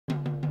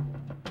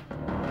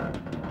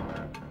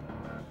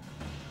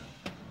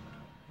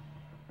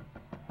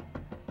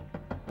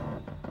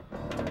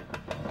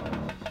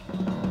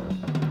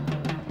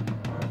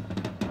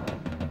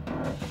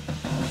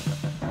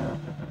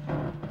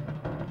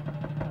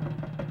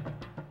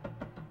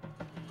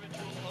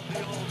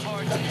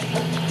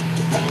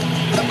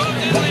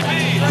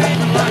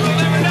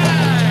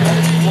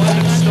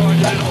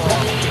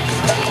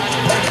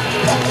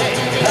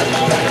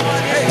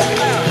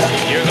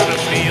You're going to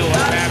feel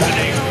what's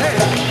happening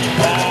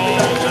all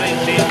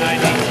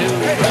 1992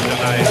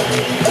 tonight.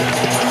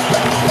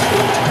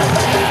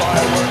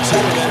 Fireworks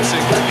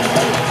commencing.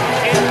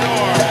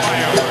 Indoor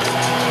fireworks.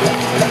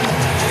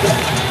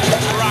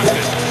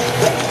 Rockets.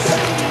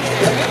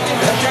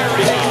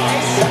 Cherry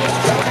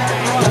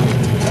bombs.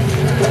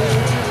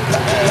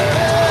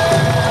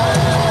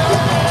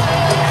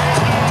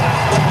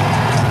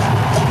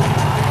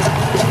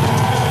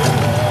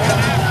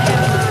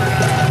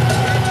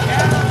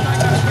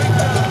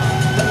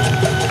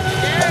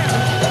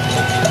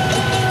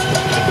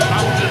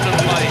 Fountains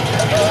of light.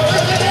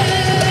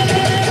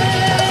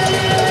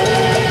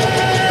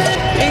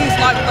 He's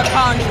like the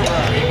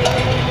conjurer.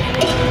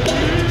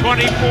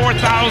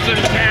 24,000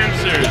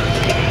 cancers.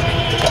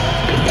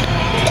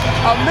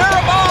 A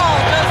mirror ball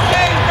just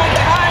came from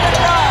behind the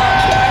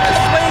drum and is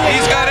swinging.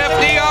 He's got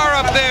FDR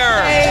up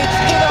there. Stage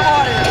to the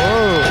audience.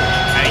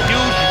 A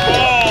huge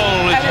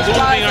ball And is it's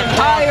moving rising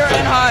across higher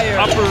and higher.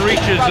 the upper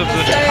reaches of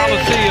the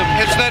Coliseum.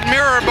 It's that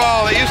mirror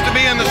ball that used to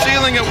be in the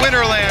ceiling at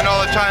Winterland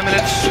all the time, and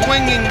it's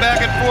swinging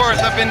back and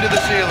forth up into the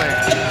ceiling.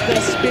 The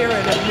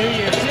spirit of New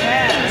Year's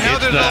past. Now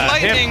there's a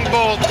lightning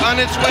bolt on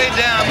its way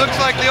down. Looks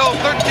like the old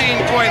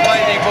 13-point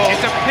lightning bolt.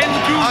 It's a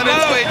pendulum on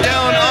its way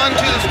down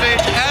onto the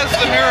stage as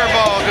the mirror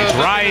ball goes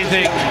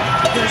rising.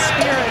 The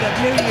spirit of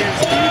New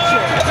Year's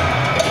future.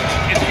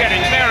 It's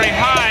getting very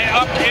high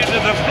up into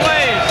the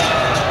blaze.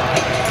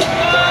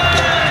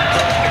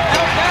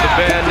 The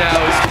band now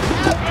is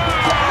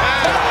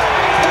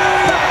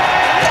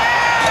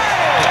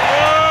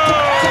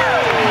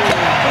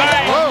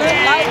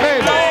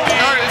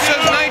It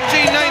says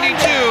 1992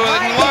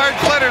 in large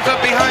letters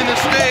up behind the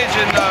stage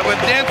and with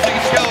dancing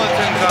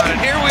skeletons on it.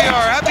 Here we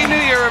are. Happy New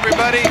Year,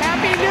 everybody.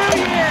 Happy New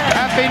Year.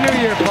 Happy New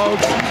Year,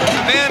 folks.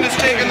 The band has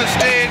taken the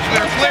stage.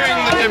 They're clearing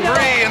the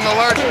debris and the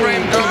large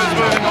frame dome is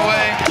moving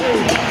away.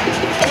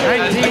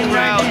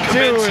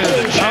 1992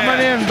 is coming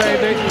in,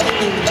 baby.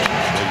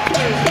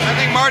 I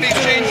think Marty's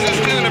changed his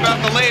tune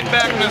about the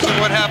laid-backness of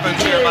what happens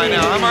here by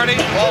now. Huh, Marty?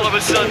 All of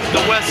a sudden,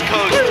 the West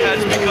Coast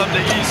has become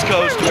the East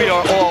Coast. We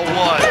are all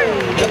one.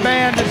 The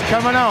band is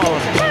coming on.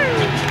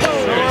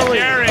 There's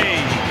Jerry.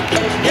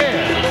 Yeah.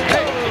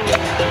 Hey,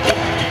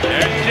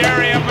 There's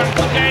Jerry up in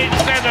stage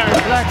center.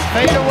 like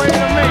fade away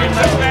to me,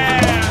 There's the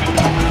man.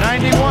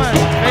 band. 91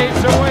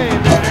 fades away,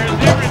 man.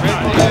 There's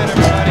everybody.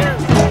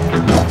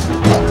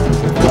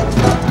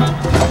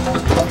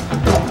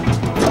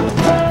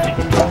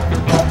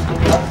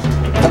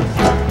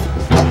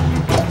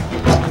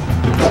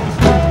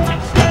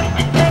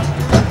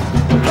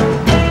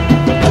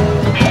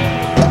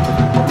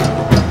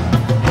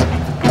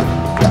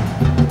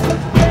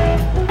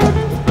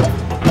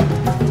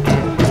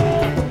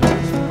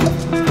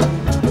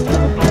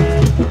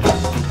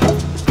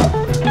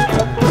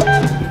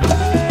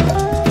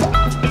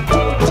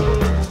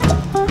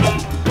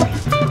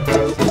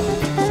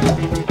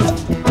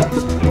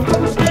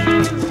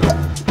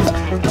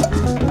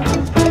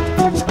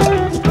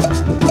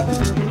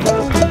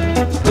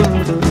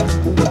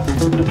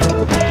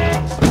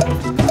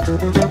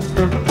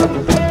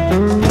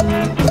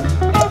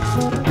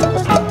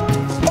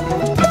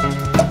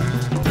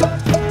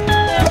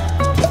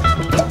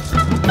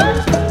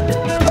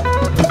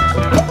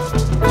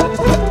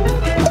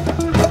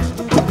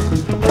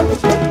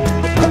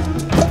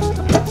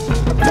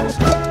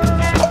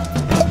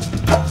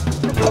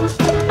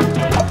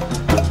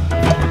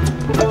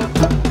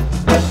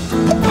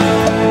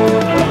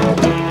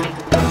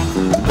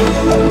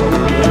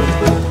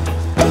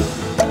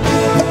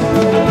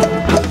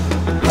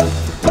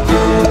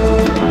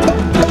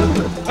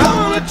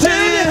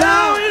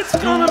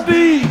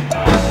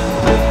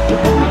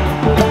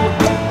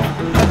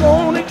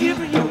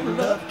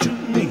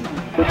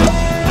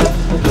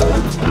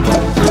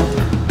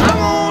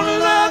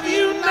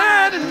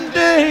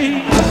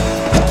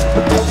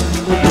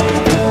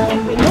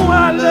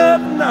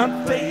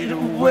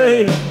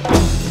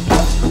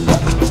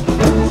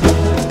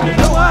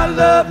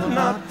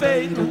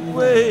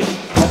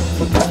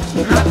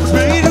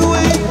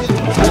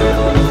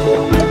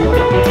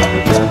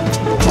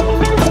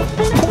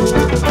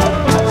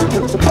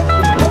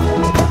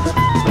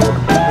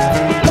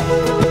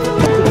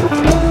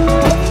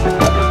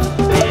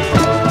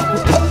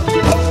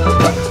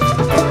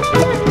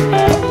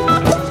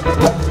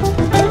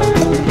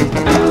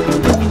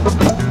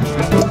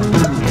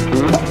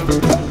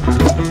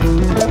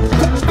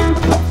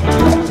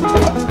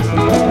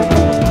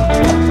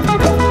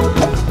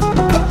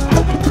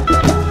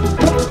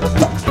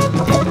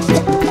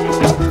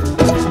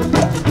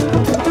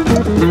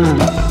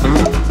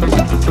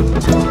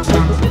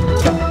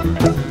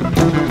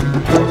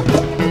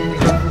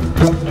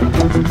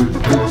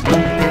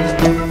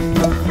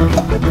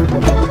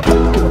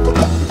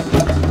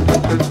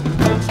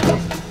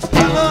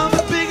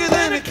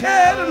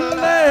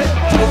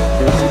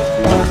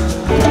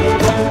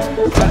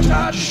 I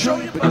tried to show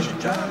you, but you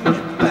drive me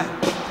back.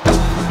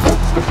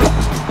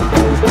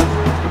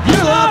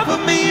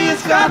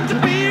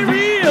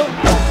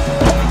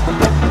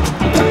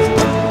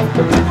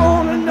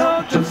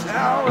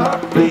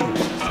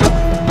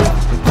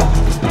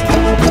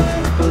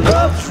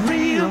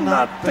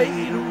 not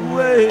fade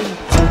away.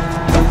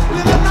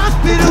 Will it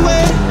not fade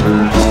away?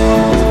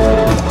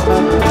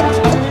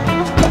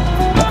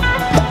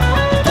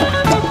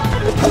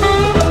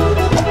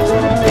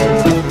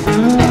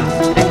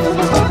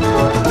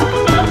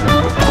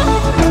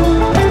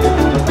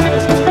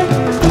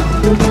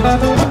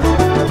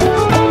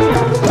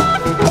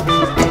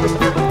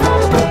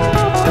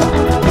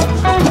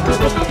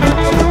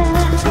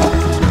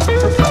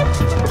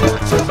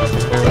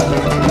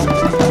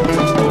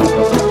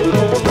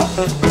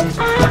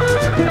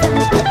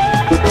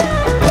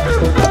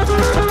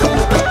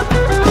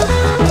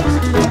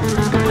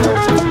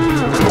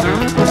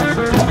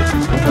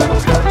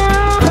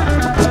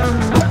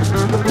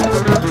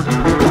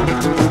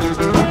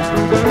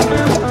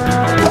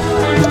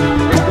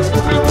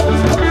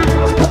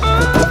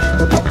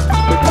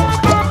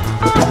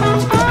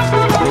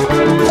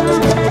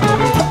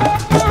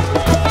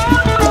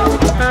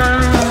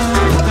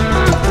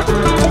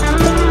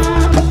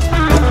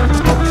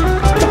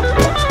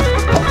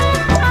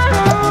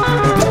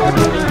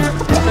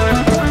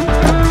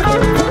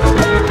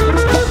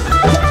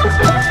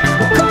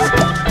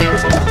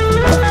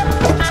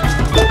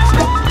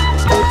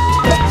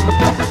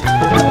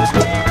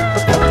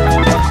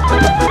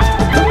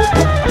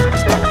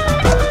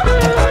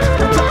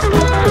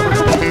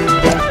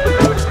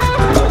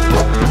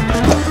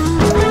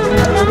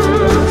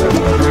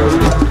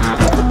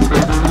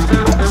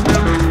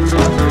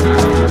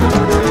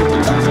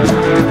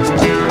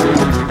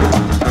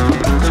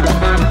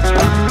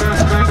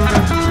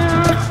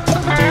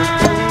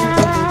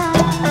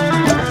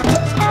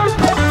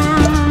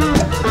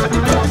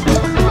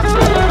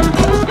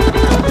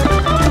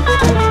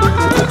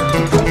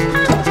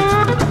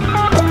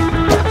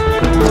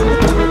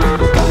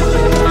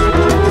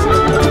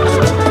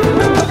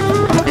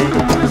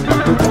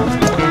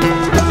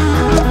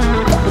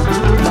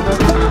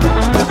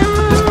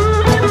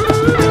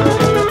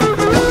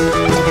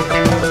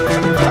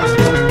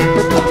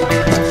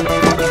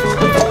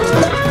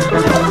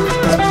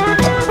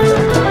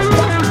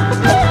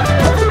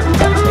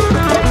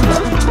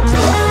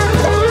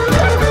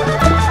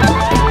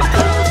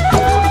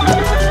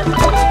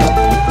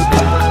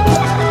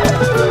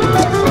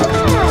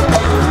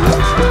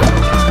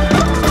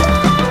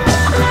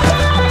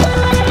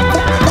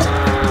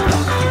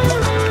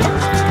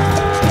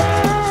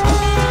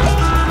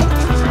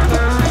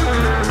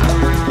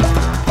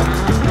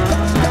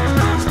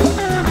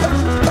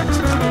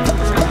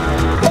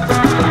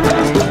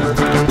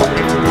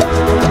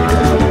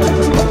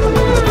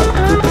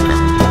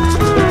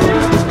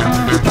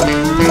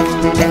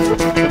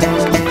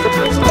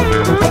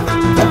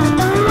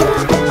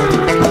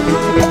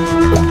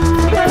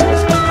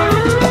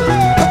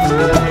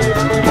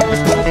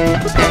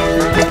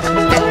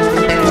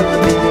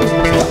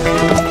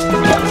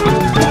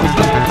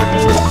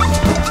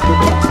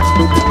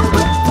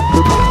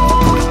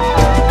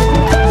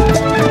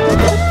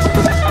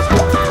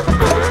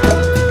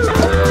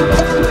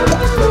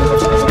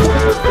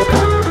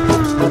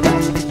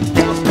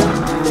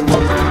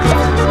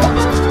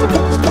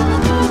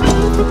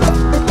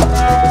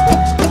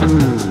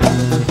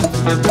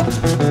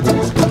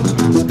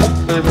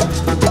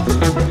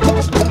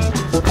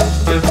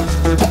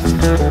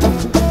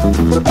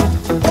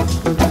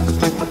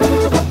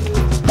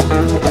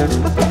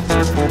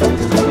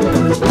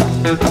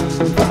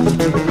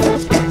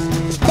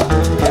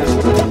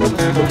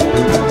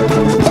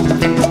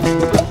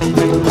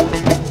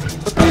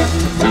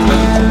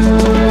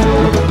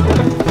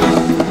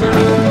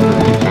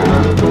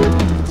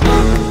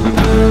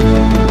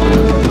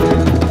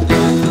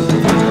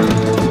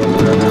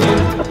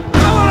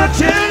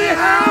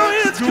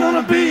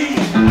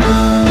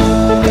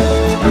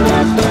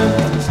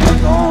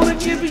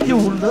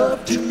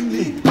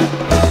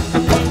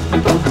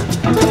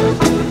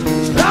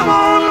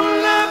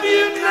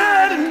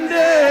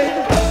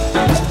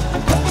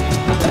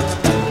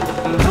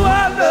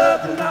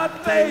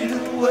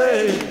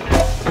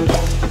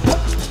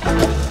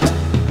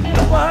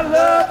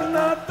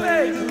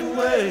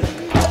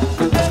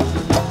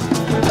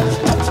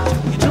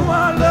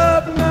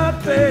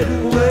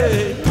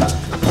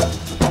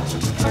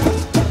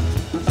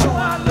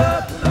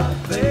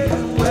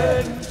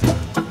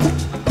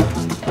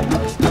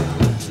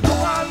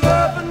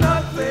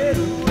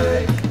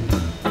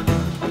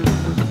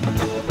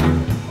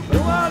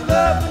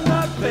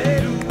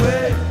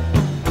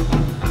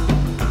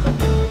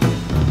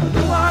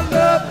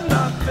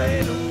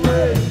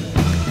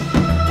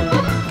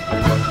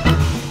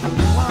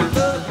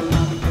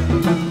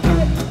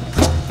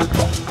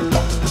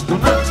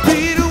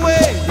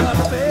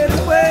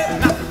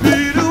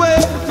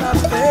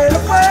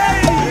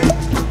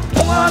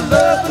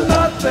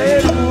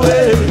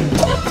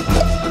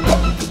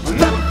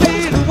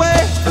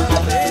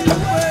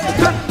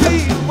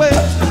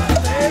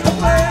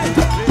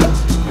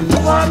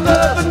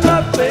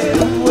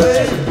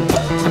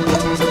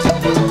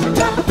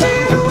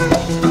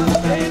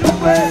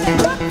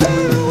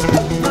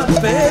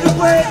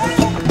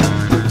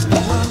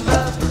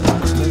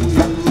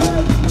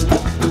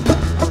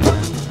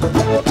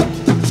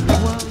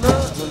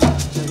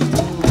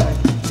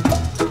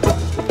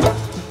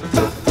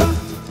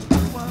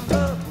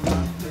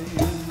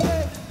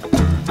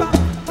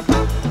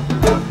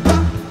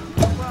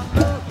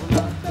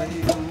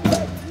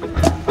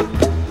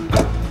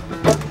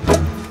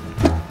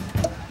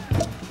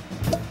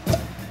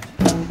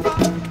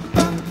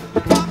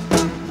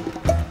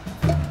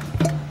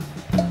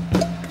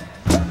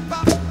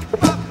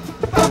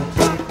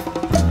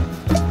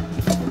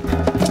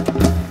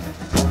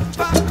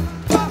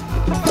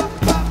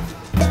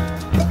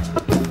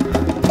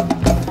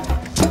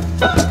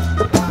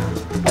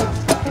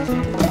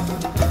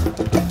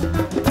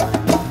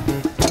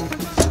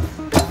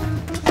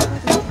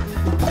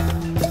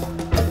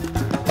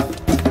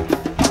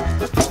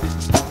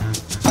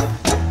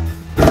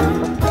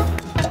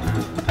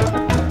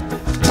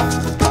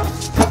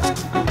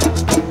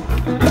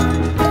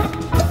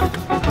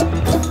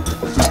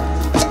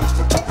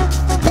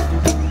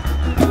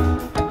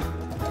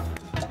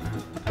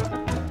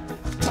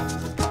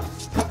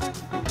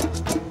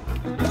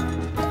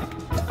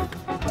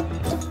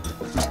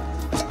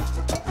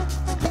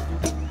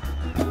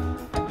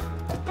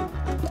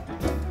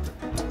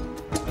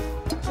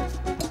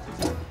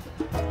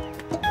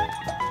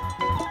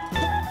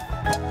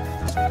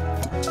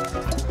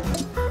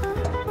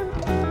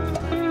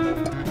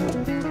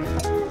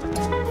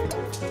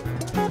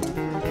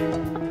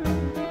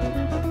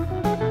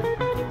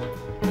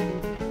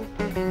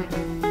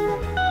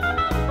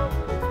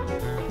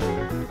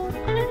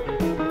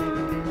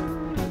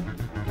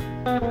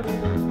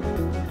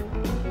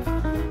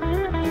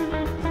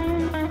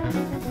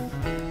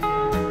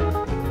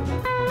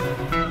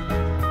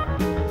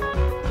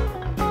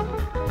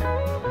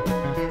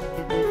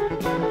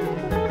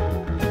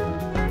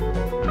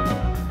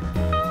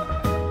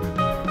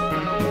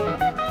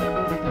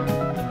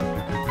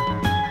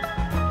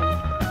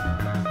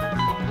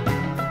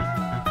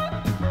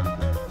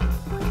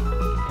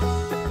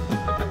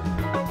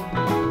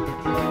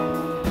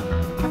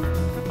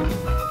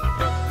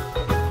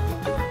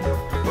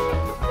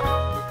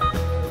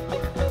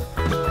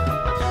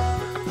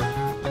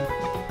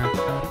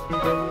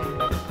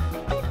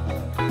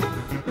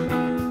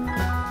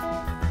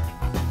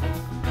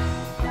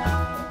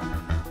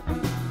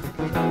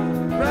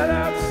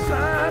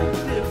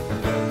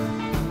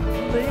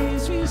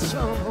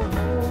 summer home.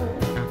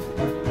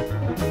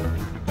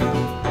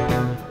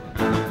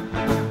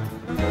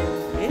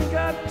 Ain't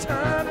got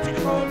time to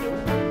call you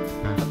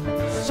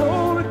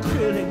sorry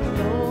critic,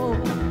 no.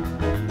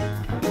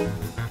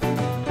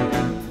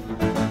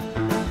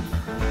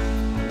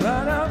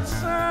 Right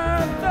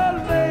outside the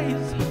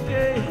lazy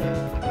gate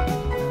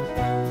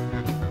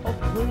of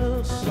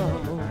winter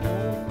summer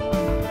home,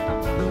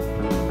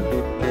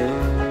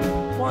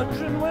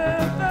 wondering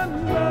where the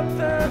love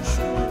that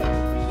shows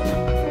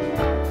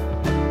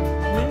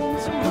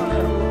wings a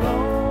mile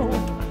long,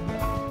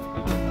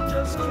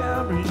 just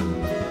carry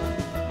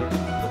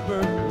the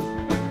burden.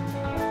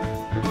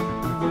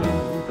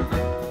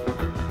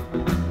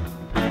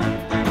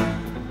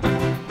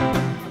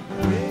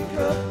 Wake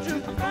up to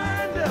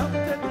find out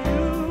that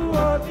you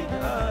are the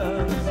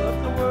eyes of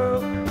the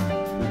world.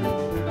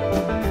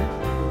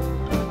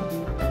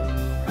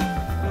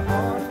 The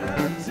heart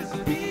has its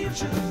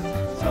features,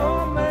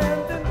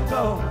 torment and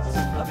thoughts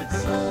of its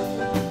own.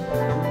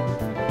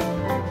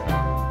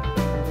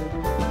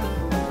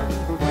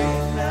 We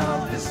now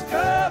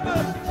discover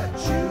that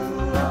you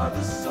are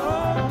the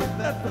song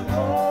that the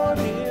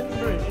morning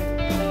brings.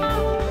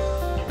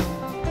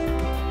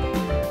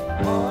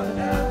 Heart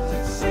has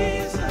its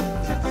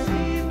seasons, its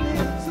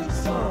evenings and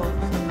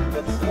songs of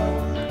its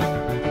own.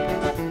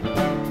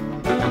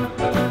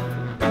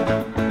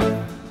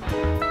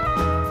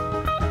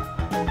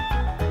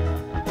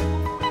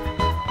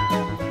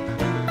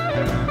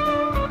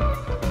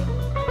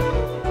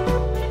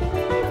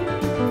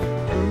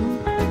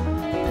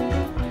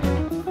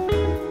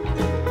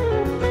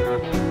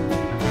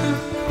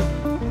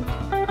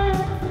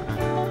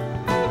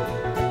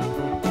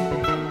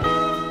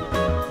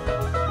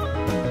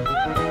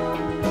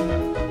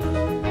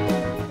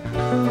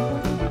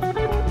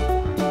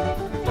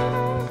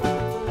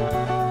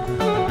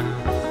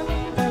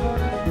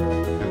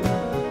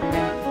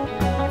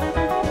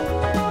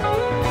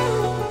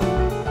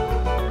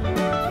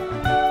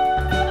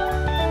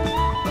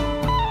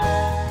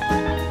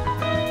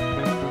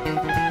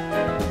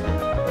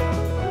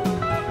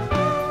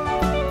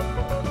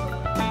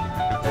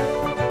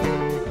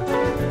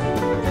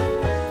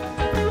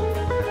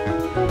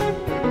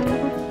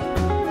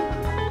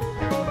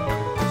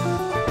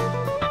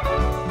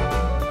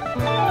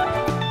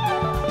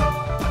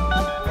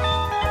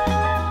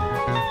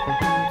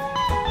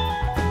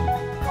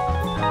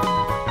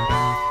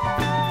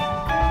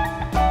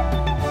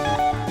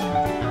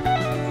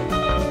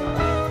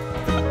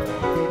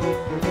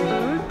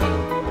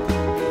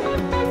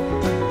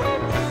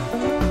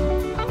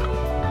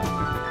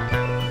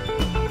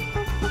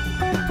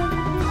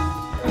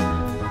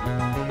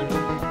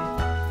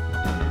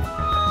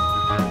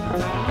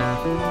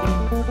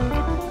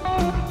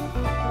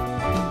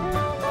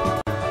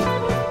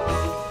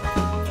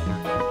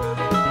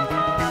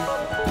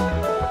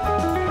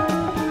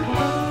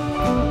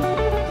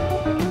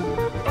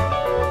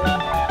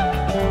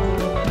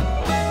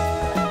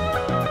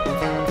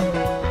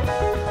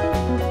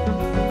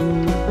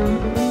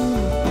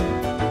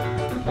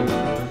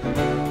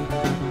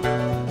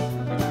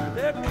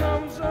 There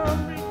comes a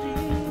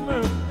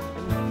redeemer,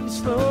 and he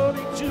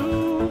slowly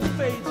too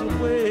fades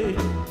away.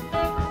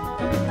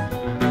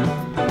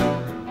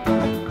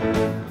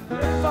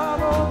 There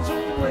follows a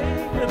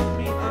wagon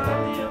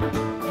behind him,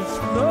 it's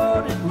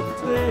loaded with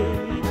clay.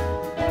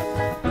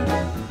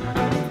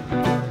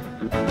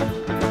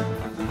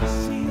 The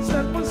seeds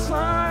that were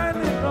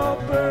silent all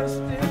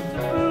burst into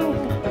bloom,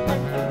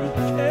 and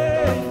he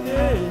came.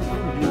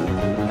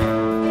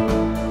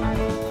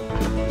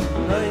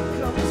 Night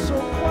comes so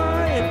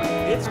quiet,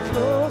 it's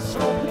close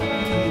on the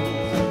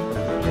heels.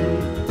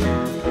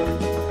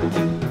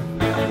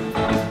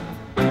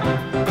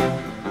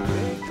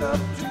 Wake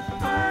up to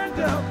find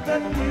out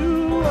that you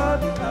are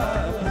the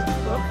eyes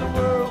of the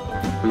world.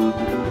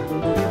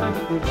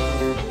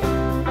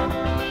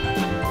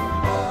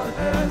 Heart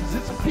has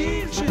its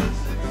peaches,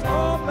 it's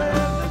all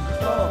man and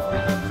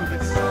thoughts of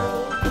its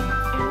soul.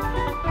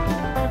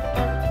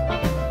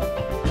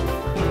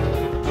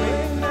 We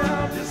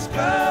now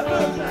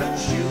discover that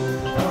you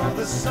are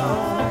the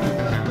song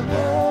that the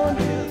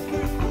morning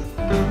brings.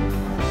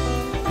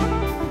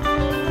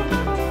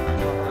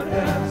 God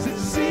has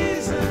its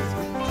seasons,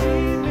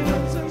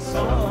 dreams and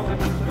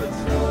songs of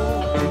its own.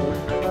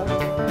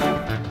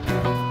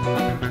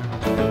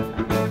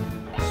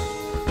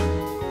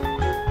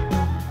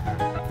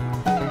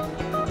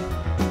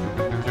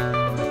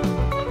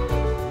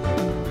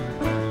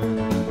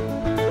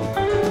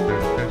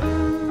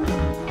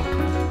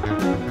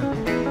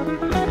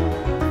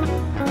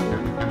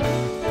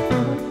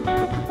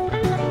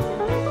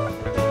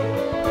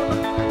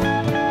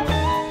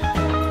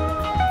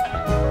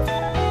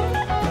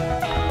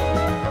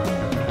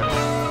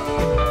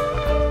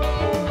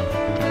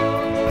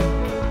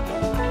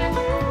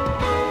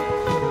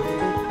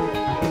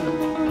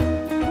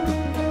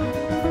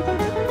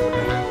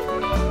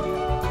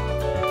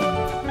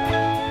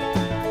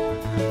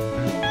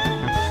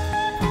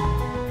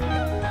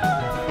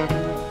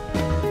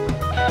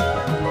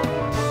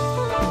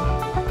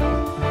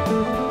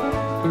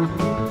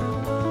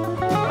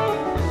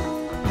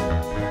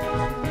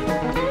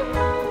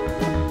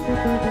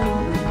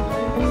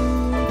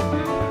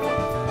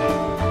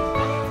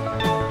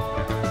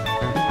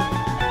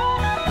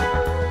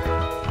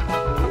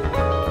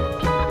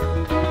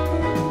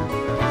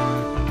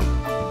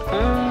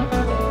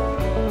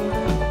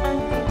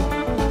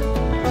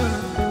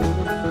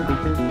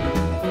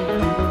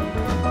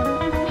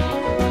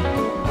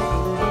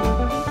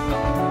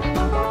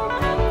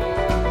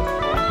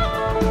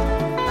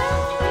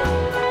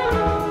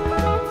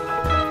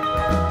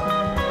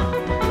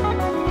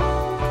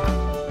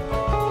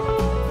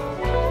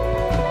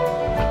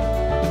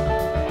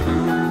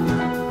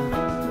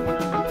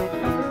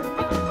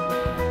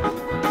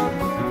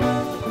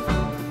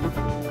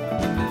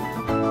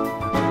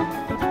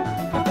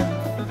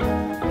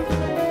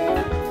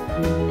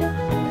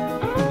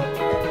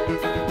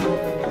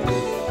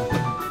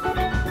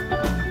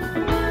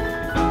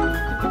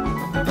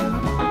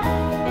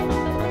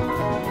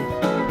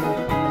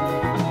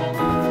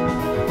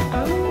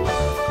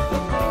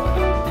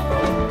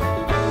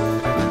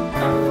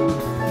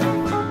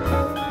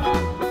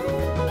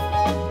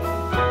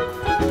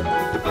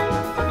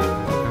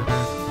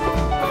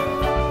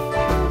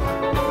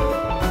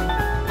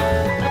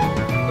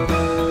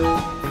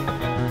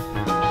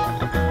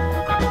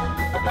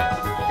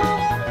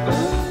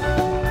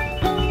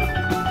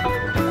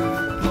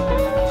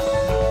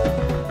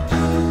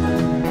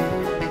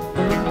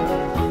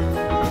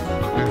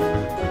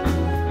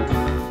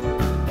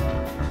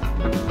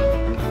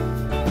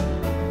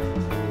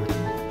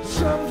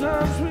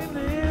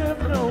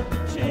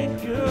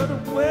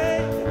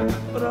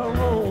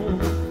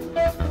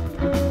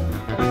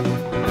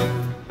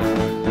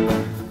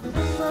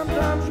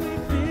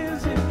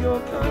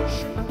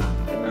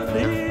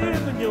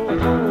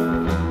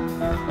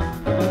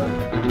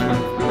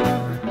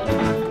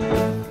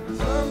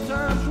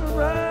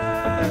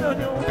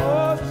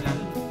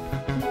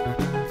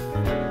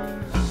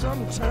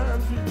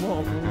 sometimes we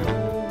walk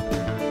alone.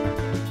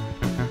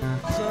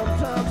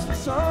 Sometimes the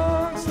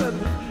songs that we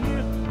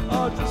hear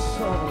are just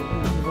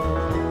songs of our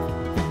own.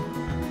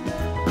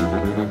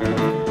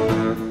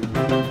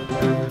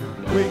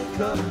 Wake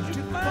up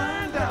to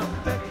find out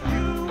that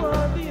you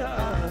are the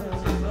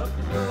eyes of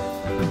the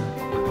world.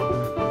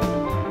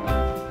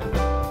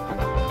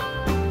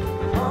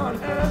 Heart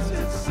has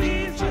its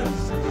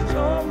seasons, its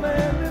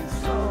torment and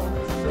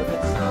songs of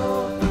its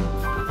own.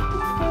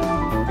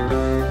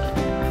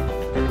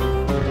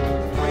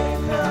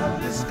 Wake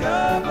up,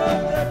 discover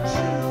that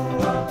you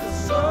are the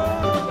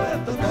song that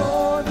the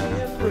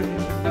morning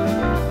brings.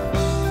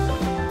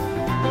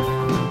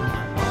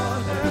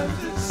 Heart has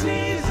its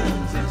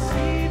seasons, its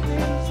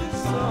evenings, its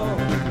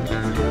songs.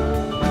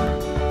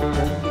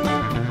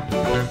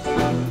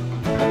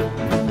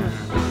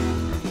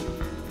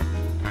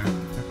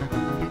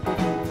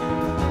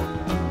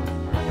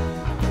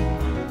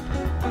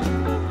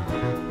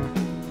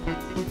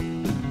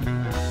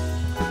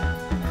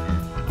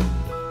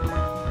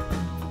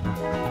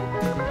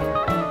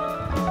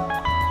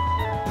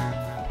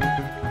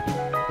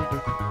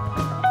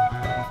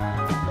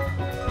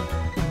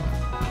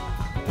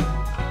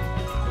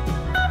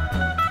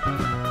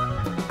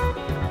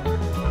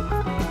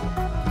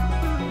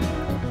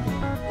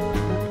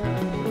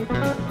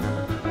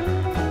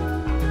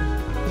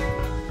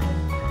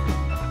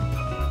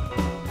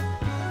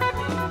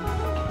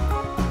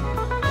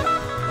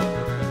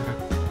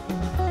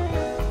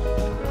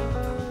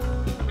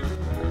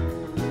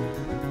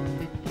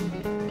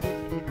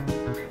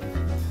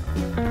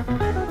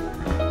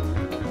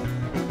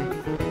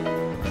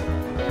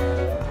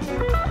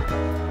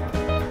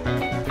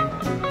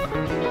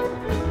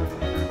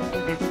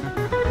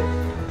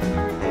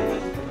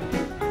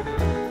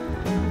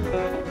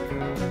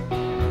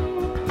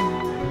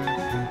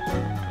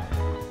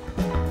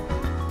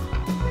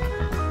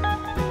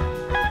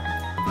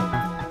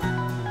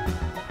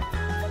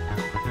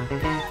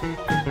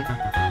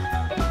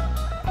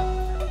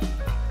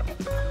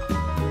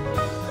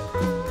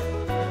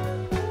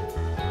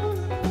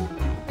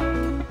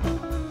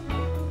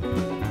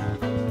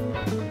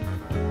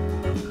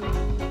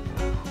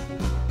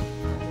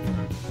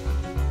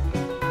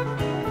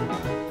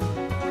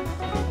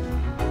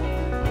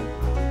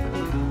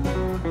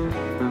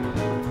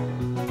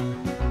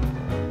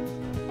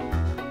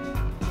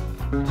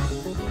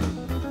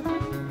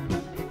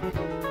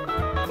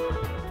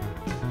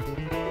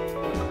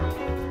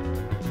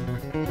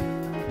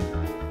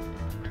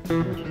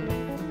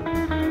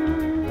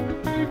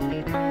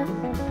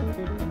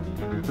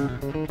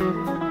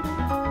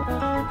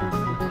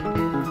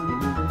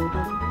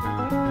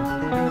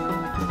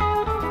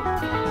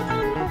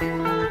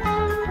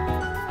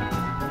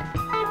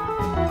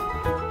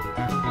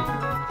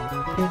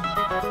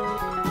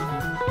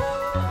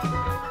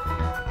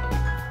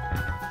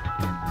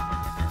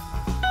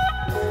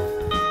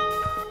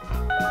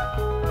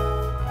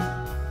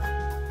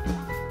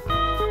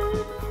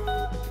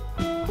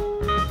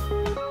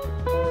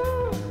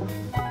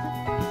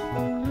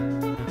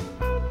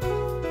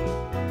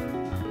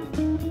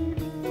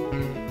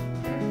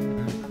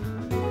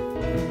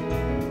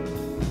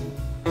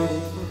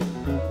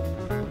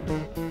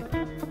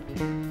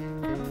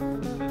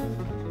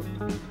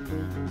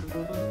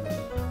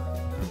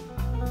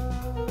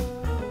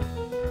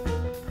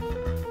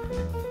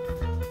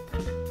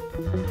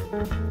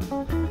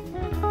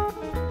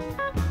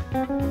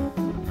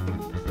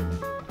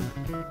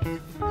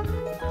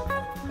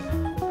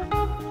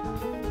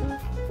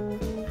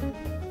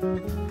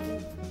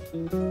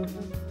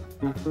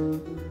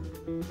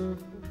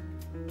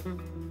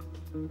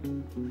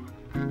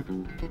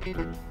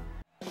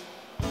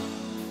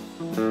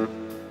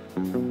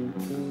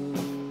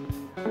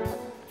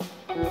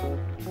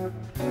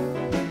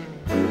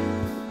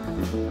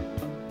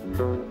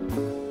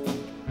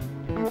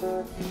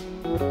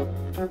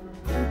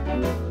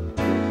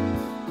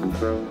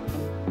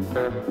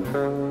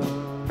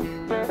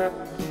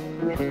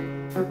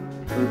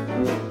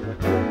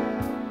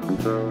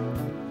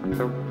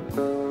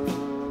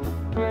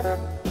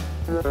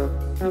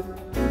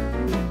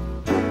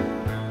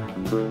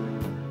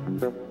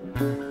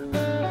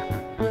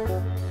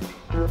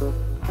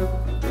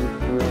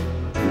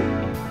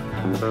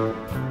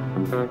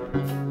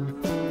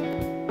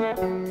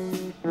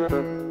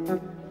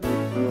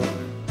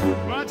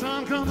 My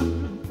time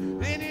coming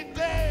any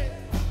day.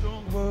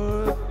 Don't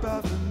worry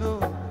about the no.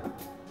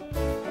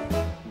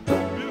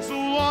 Been so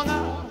long I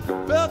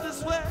felt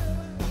this way.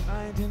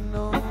 I didn't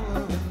know,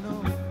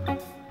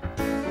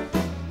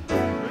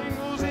 Rain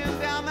goes in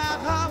down that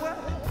highway.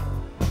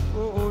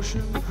 Oh,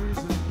 ocean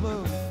breezes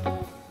blow.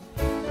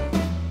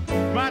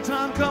 My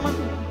time coming,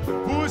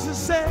 voices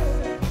say,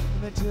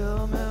 and they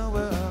tell me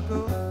where I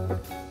go.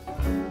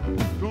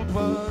 Don't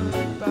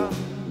worry about me.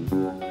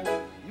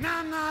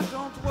 Nah,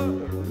 don't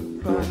worry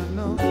about me,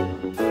 no.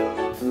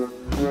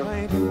 I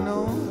ain't in no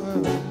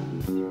hurry.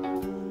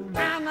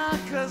 Nah,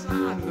 'cause I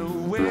know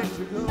where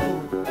to go.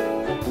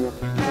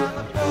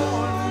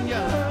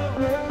 California,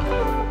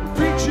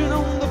 preaching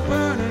on the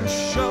burning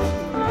shore.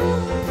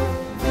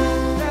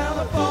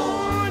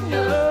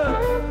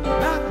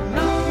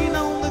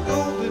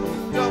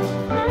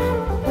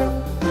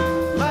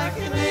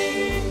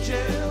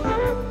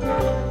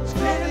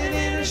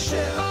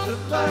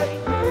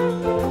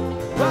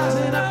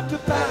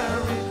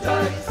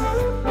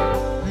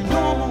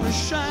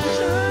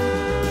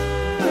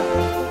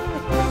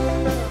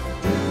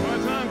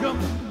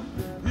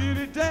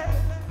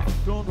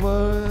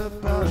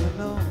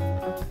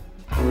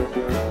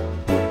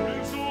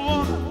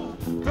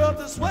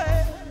 this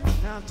way.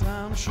 Now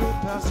time sure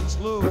passing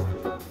slow.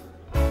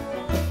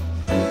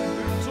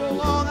 Been so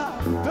long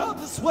I felt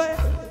this way.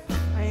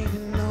 I ain't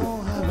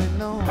know how I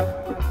know.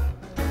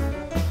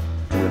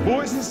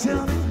 Voices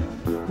tell me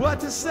what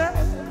to say.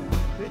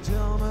 They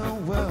tell me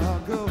where I'll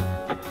go.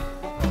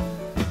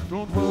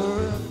 Don't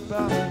worry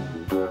about it.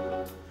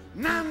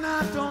 Nah,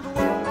 nah, don't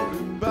worry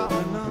about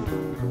it, no.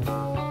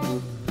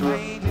 I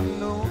ain't in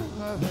no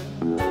hurry.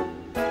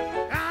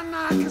 I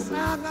know, 'cause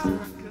I know,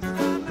 'cause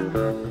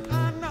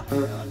I know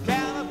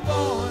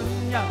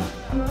California,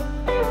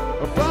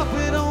 a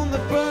prophet on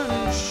the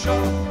burning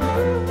shore.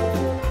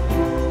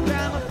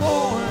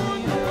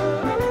 California,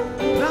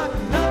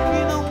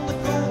 knocking on the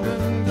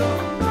golden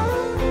door.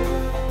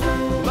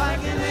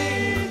 Like an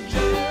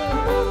angel,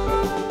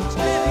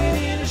 standing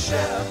in a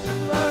shaft of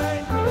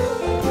light,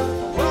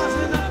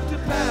 rising up to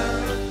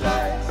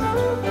paradise.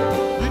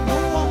 You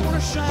don't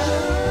wanna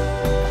shine,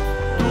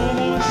 don't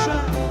wanna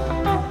shine.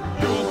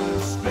 You're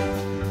gonna speak,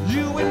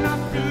 you will not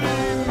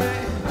believe me.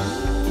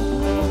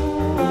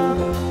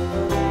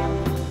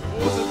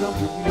 What's it come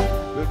to me?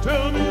 They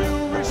tell me you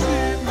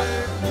receive me.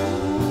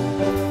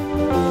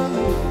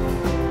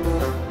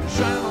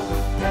 Shine on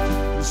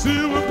the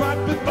silver pot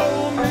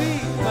before me.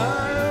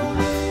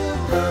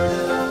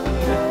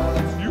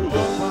 You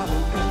love my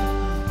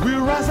love. We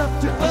rise up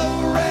to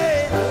glory,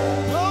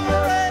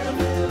 glory,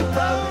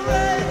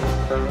 glory.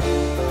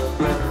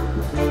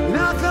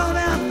 Now call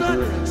down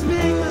thunder,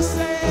 speak the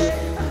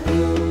same.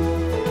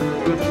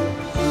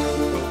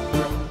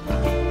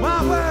 My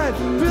word,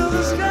 fill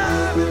the sky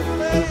with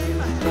flame.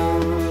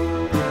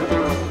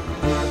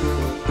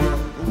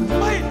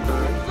 Wait,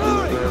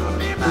 glory,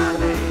 be my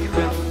name.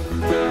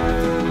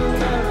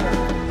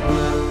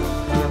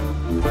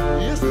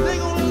 Yes, they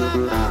gonna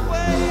light my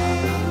way.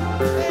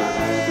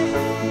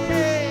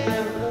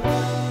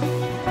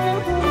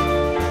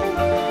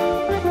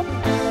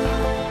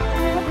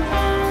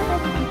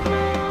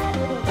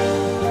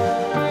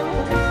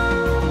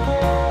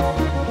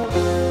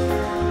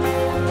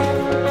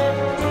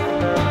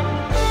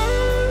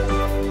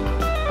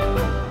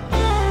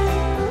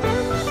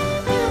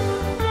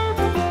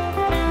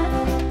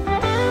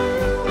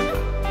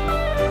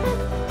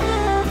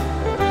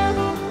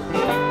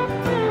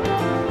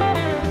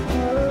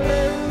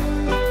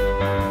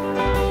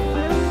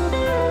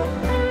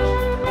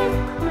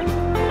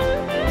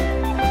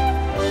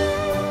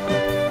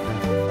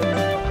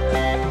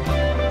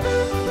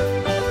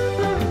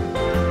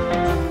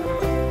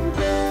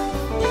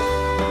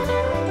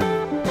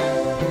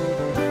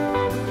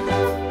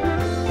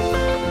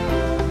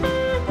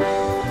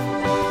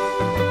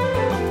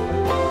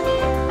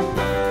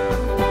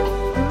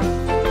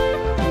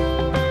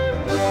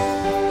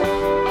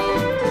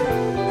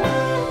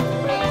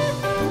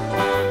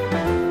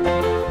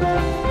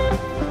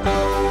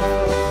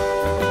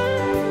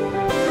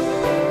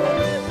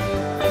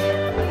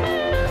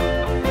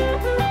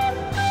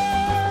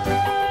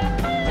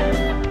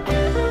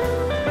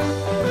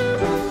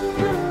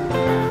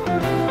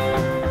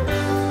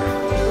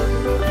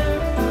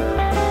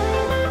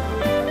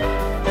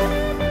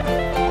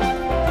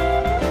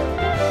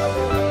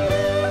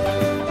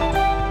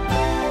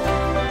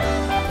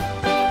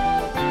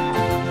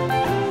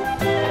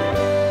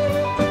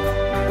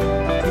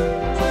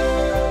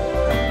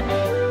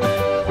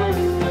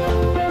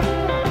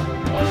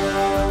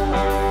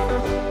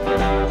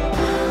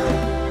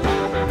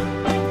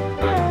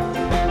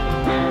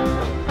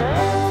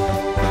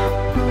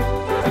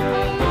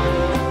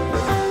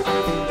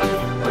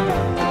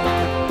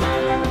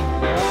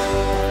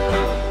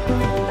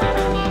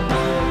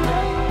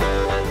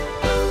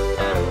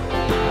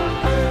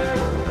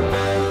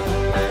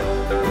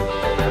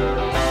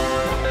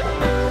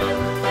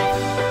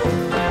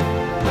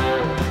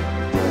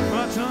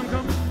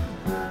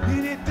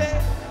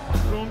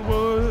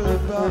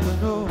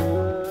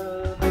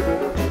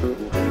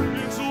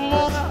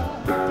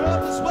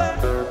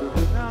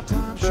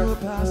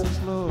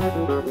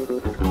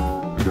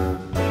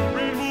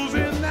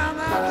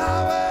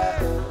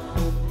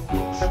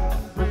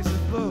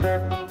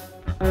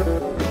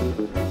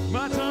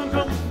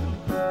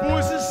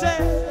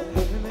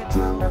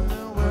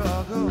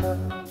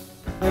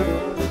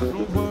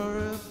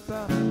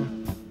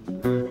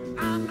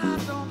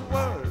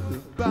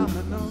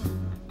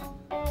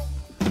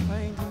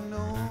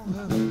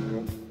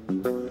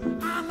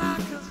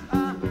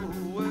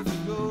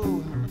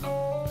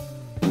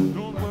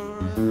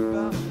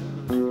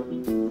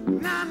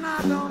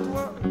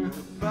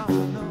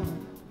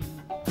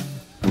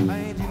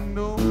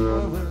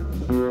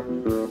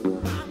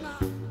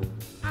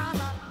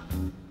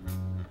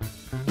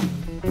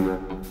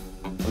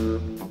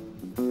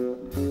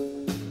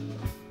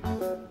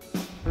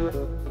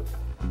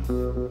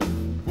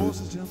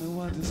 Voices tell me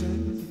what to say.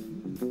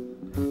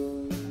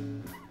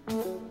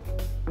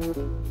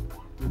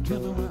 They tell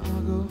me where I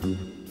go.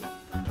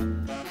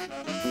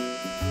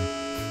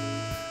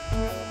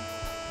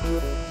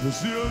 They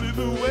still lead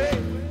the way.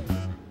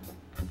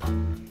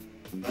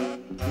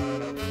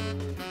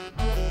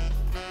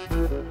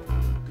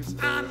 'Cause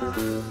I know.